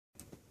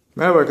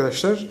Merhaba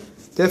arkadaşlar.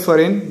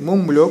 Defari'nin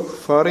Mumblok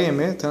Fare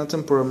Yemi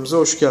tanıtım programımıza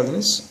hoş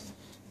geldiniz.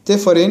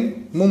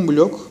 Defari'nin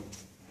Mumblok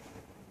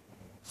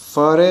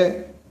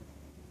Fare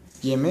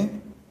Yemi,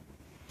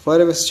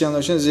 fare ve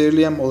sıçanlar için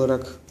zehirli yem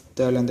olarak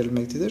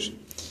değerlendirilmektedir.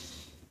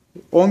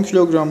 10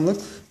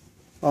 kilogramlık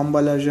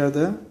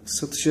ambalajlarda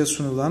satışa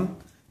sunulan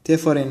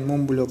Defari'nin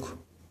Mumblok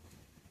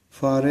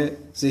Fare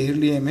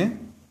Zehirli Yemi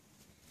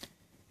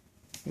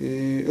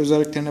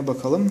özelliklerine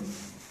bakalım.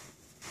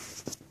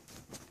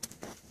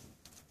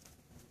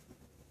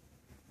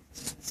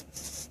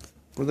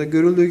 Burada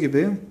görüldüğü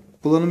gibi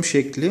kullanım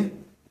şekli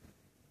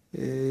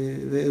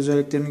ve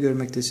özelliklerini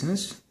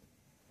görmektesiniz.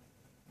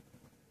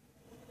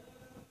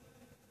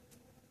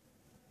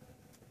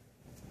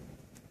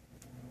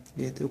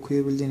 Evet,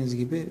 okuyabildiğiniz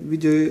gibi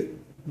videoyu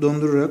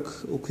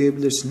dondurarak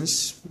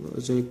okuyabilirsiniz bu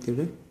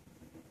özellikleri.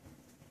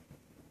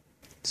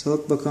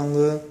 Sağlık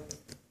Bakanlığı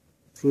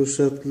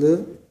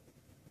ruhsatlı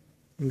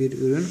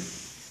bir ürün.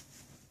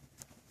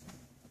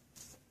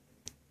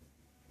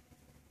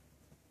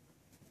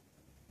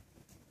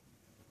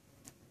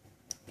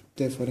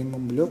 Defari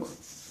Mumblok.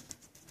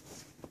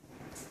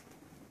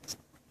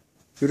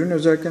 Ürün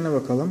özelliklerine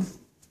bakalım.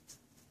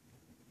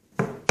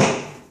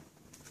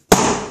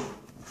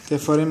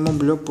 Defari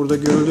Mumblok burada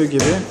görüldüğü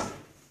gibi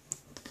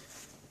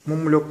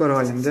mumbloklar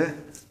halinde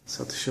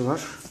satışı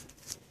var.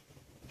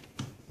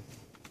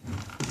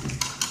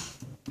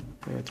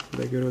 Evet,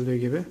 burada görüldüğü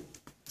gibi.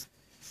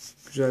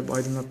 Güzel bir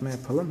aydınlatma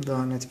yapalım.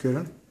 Daha net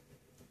görün.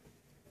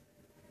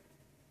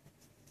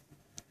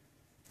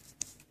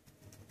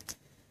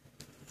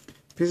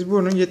 Biz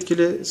bunun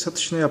yetkili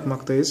satışını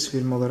yapmaktayız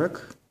firma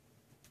olarak.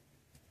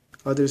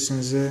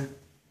 Adresinize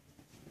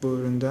bu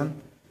üründen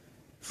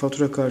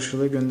fatura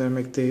karşılığı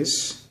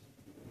göndermekteyiz.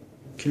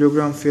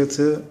 Kilogram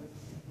fiyatı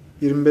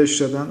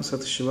 25 liradan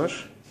satışı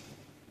var.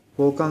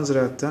 Volkan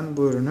ZİRAAT'ten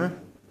bu ürünü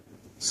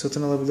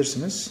satın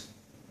alabilirsiniz.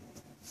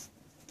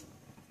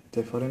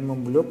 Defari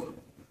Mumblok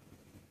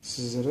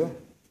sizlere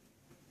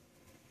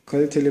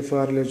kaliteli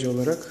fare ilacı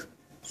olarak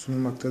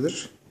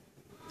sunulmaktadır.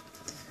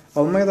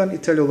 Almanya'dan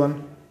ithal olan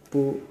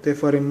bu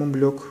Defari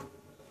Mumblok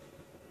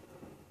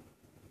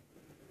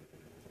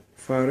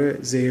fare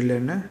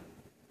zehirlerine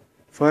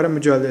fare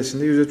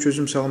mücadelesinde yüzde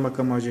çözüm sağlamak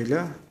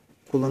amacıyla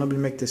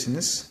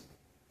kullanabilmektesiniz.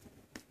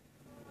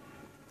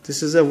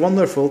 This is a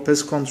wonderful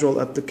pest control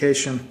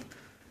application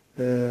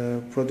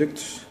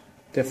product,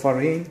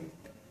 Defari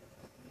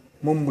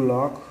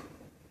Mumblok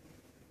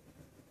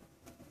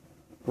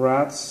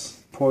Rat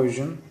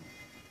Poison.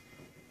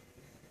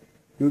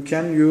 You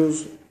can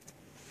use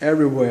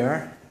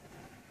everywhere,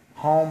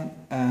 home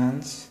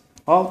and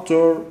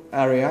outdoor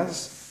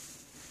areas.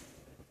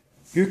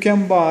 You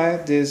can buy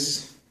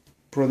this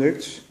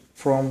product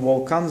from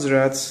Volkan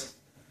ZİRAAT,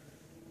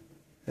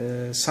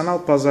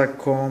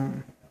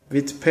 sanalpazar.com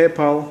with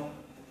PayPal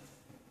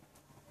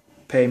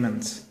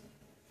payment.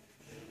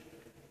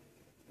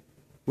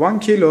 1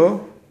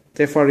 kilo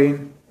Defari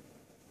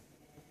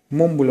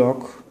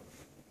Mumblok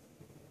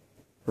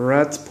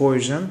Rat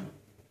Poison,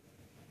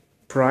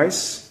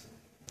 price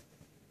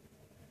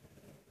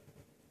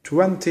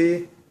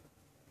 $20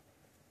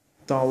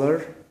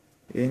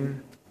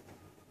 in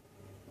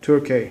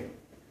Turkey.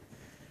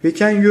 We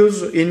can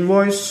use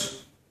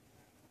invoice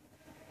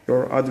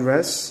your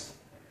address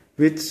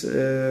with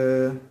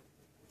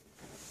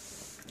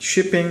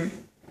shipping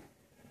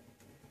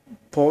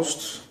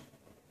post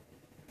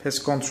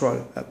pest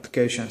control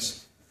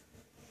applications.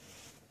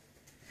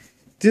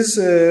 This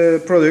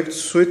product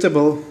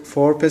suitable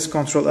for pest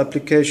control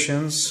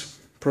applications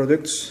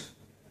products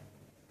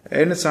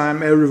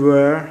anytime,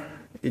 everywhere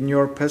in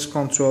your pest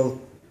control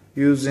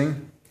using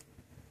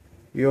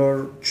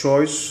your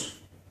choice,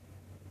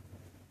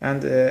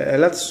 and a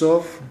lot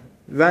of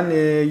when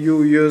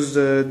you use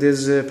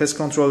this pest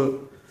control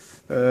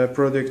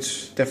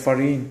product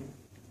Defari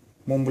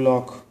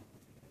Mumblok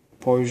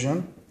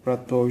poison,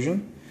 rat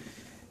poison,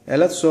 a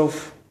lot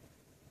of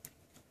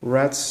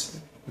rats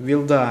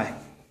will die.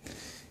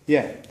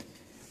 Yeah,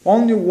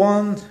 only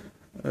 1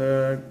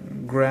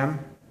 gram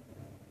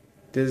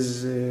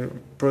this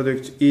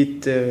product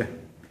eat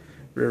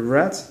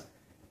rat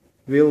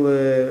will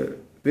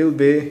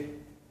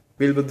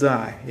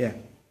die. Yeah,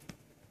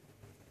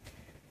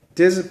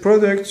 this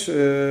product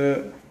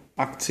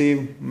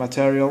active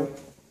material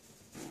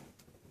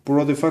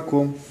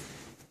Defari.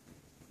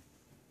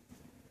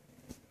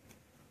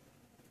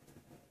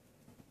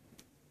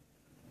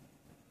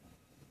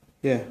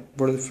 Yeah,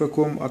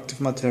 Defari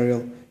active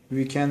material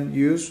we can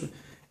use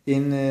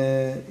in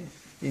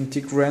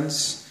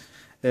integrants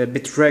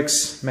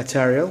Bitrex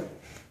material.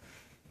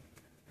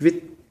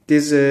 With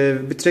this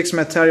Bitrex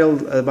material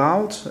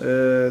about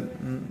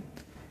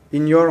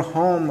in your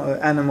home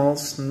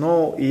animals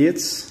no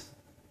eats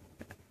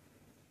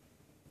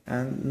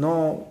and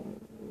no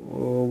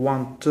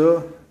want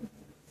to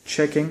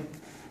checking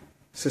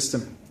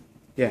system.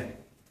 Yeah,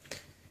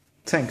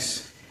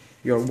 thanks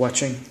you're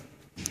watching.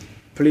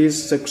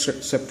 Please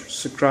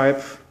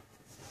subscribe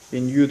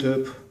in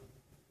YouTube.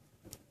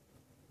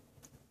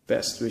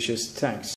 Best wishes. Thanks.